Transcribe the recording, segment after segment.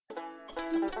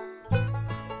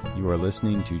You are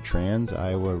listening to Trans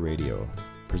Iowa Radio,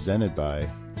 presented by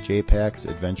JPAX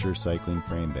Adventure Cycling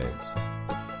Frame Bags.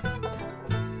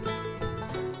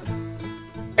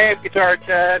 Hey, it's Guitar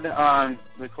Ted on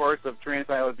the course of Trans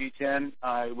Iowa V10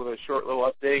 with a short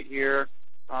little update here.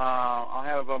 I'll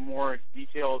have a more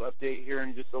detailed update here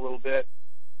in just a little bit,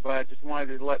 but I just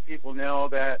wanted to let people know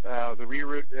that the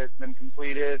reroute has been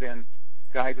completed and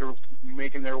guys are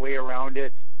making their way around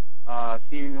it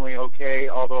seemingly okay,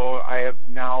 although I have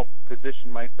now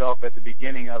positioned myself at the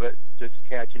beginning of it just to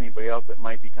catch anybody else that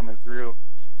might be coming through.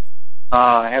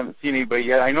 I haven't seen anybody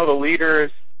yet. I know the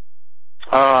leaders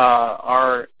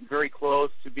are very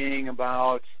close to being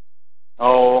about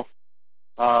I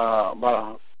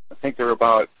think they're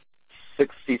about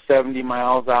 60, 70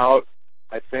 miles out,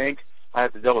 I think. I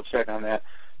have to double check on that.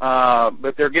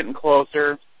 But they're getting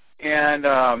closer, and,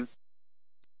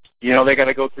 they got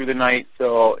to go through the night,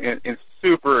 so it's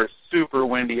super, super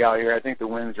windy out here. I think the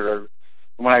winds are,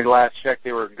 when I last checked,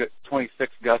 they were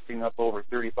 26 gusting up over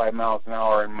 35 miles an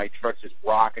hour, and my truck's just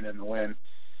rocking in the wind.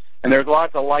 And there's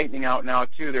lots of lightning out now,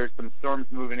 too. There's some storms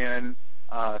moving in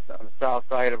on the south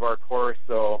side of our course.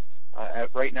 So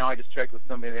right now I just checked with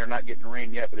somebody. They're not getting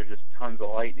rain yet, but there's just tons of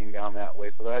lightning down that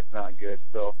way. So that's not good.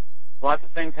 So lots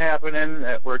of things happening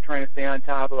that we're trying to stay on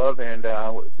top of. And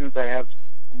as soon as I have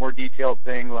a more detailed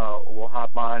thing, we'll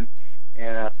hop on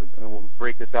and we'll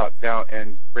break this down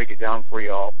for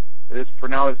you all. For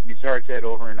now, this is Guitar Ted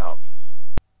over and out.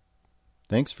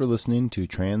 Thanks for listening to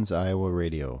Trans Iowa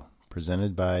Radio,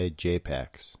 presented by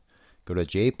JPAX. Go to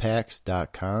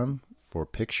jpax.com for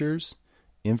pictures,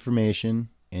 information,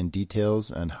 and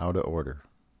details on how to order.